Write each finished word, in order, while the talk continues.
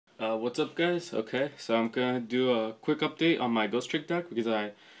What's up, guys? Okay, so I'm gonna do a quick update on my Ghostrick deck because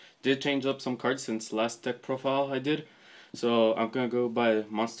I did change up some cards since last deck profile I did. So I'm gonna go by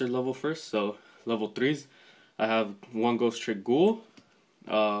monster level first. So level 3s, I have one Ghostrick Ghoul.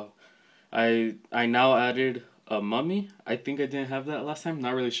 Uh, I now added a Mummy. I think I didn't have that last time.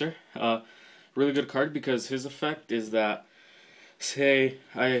 Not really sure. Really good card because his effect is that, say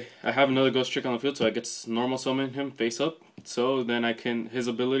I have another Ghostrick on the field, so I get normal summon him face up. So then his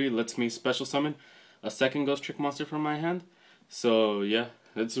ability lets me special summon a second Ghostrick monster from my hand. So yeah,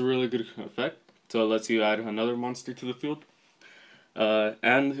 it's a really good effect. So it lets you add another monster to the field.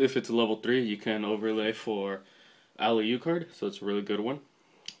 And if it's a level 3, you can overlay for Alley card, so it's a really good one.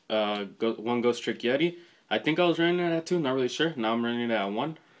 One Ghostrick Yeti. I think I was running it at 2, not really sure. Now I'm running it at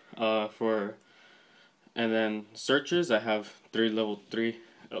 1. And then searchers, I have 3 level 3,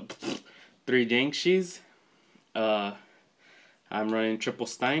 3 Dankshis. I'm running Triple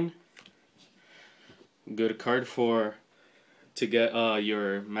Stein. Good card to get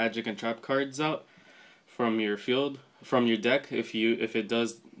your magic and trap cards out from your field, from your deck. If it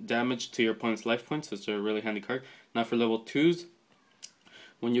does damage to your opponent's life points, it's a really handy card. Now for level 2s,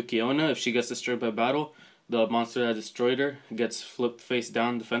 when Yukiona, if she gets destroyed by battle, the monster that destroyed her gets flipped face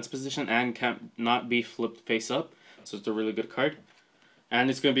down defense position and can't not be flipped face up. So it's a really good card. And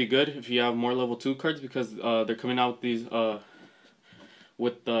it's going to be good if you have more level 2 cards because they're coming out with these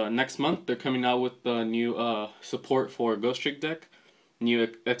with next month. They're coming out with the new support for Ghostrick deck, new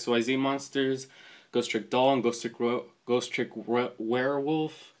XYZ monsters, Ghostrick Doll, and Ghostrick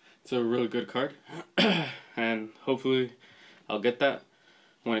Werewolf. It's a really good card. And hopefully I'll get that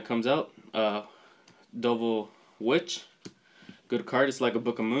when it comes out. Double Witch, good card. It's like a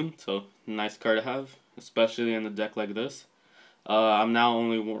Book of Moon, so nice card to have, especially in a deck like this. I'm now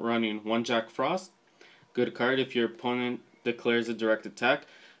only running one Jack Frost. Good card if your opponent declares a direct attack.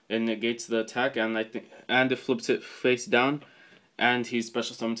 It negates the attack and it flips it face down, and he's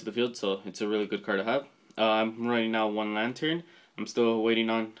special summoned to the field, so it's a really good card to have. I'm running now one Lantern. I'm still waiting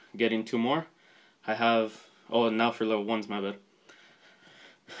on getting 2 more. I have now for level 1s, my bad.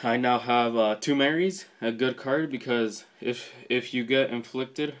 I now have 2 Marys, a good card because if you get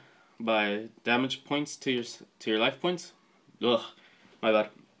inflicted by damage points to your life points, my bad.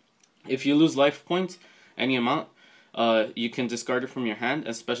 If you lose life points, any amount, you can discard it from your hand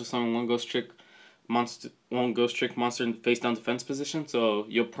and special summon one Ghostrick monster in face down defense position. So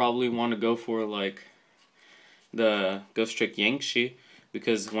you'll probably want to go for like the Ghostrick Yangshi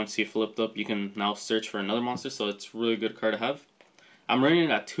because once you flipped up, you can now search for another monster. So it's a really good card to have. I'm running it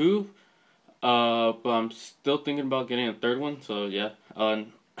at 2, but I'm still thinking about getting a 3rd one. So yeah,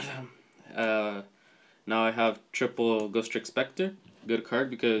 now I have triple Ghostrick Spectre. Good card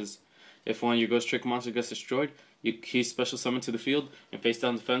because if one of your Ghostrick monster gets destroyed, he's special summoned to the field in face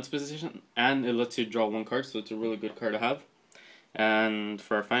down defense position, and it lets you draw 1 card, so it's a really good card to have. And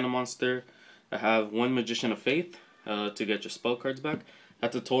for our final monster, I have one Magician of Faith to get your spell cards back.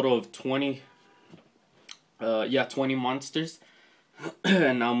 That's a total of 20 monsters.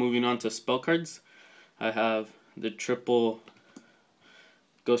 And now moving on to spell cards, I have the triple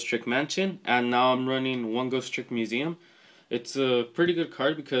Ghostrick Mansion, and now I'm running one Ghostrick Museum. It's a pretty good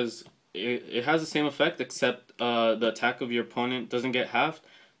card because it has the same effect, except the attack of your opponent doesn't get halved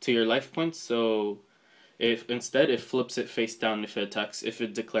to your life points. So if instead it flips it face down if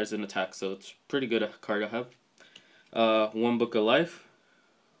it declares an attack. So it's a pretty good card to have. One Book of Life,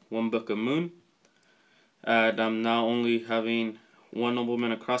 one Book of Moon, and I'm now only having one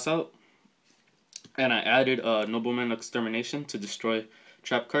Nobleman of Crossout, and I added a Nobleman of Extermination to destroy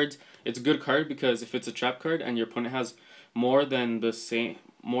trap cards. It's a good card because if it's a trap card and your opponent has more than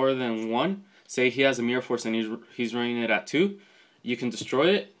one, say he has a Mirror Force and he's running it at 2, you can destroy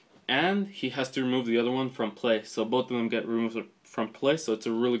it, and he has to remove the other one from play. So both of them get removed from play. So it's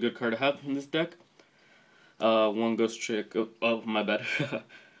a really good card to have in this deck. One Ghostrick. Oh my bad.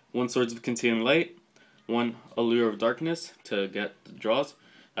 One Swords of Continuing Light. One Allure of Darkness to get the draws.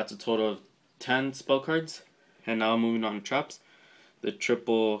 That's a total of 10 spell cards. And now moving on to traps. The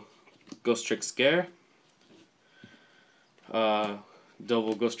triple Ghostrick Scare.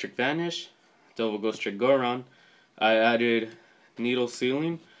 Double Ghostrick Vanish. Double Ghostrick Go Around. I added Needle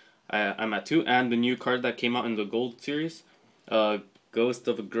Ceiling. I'm at 2. And the new card that came out in the Gold series. Ghost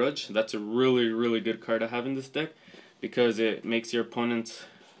of a Grudge. That's a really, really good card to have in this deck because it makes your opponent's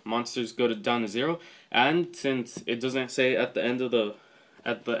monsters go down to 0, and since it doesn't say at the end of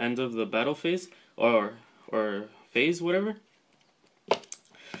the battle phase or phase, whatever,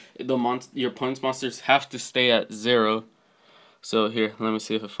 your opponent's monsters have to stay at 0. So here, let me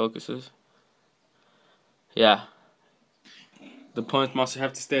see if it focuses. Yeah, The opponent's monster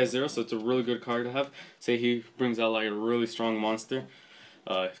have to stay at 0, so it's a really good card to have. Say he brings out like a really strong monster,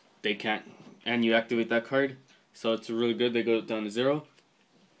 they can't, and you activate that card, so it's really good. They go down to 0.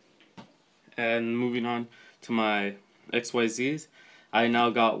 And moving on to my XYZs, I now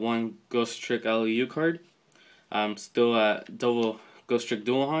got one Ghostrick LEU card. I'm still at double Ghostrick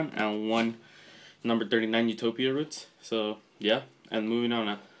Dualhan and one number 39 Utopia Roots. So yeah, and moving on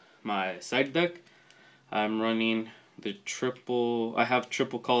to my side deck, I'm running the triple. I have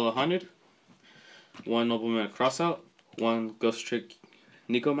triple Call 100, one Nobleman Crossout, one Ghostrick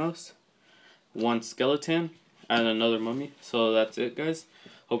Nico Mouse, one Skeleton, and another Mummy. So that's it, guys.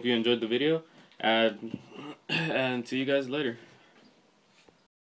 Hope you enjoyed the video, and see you guys later.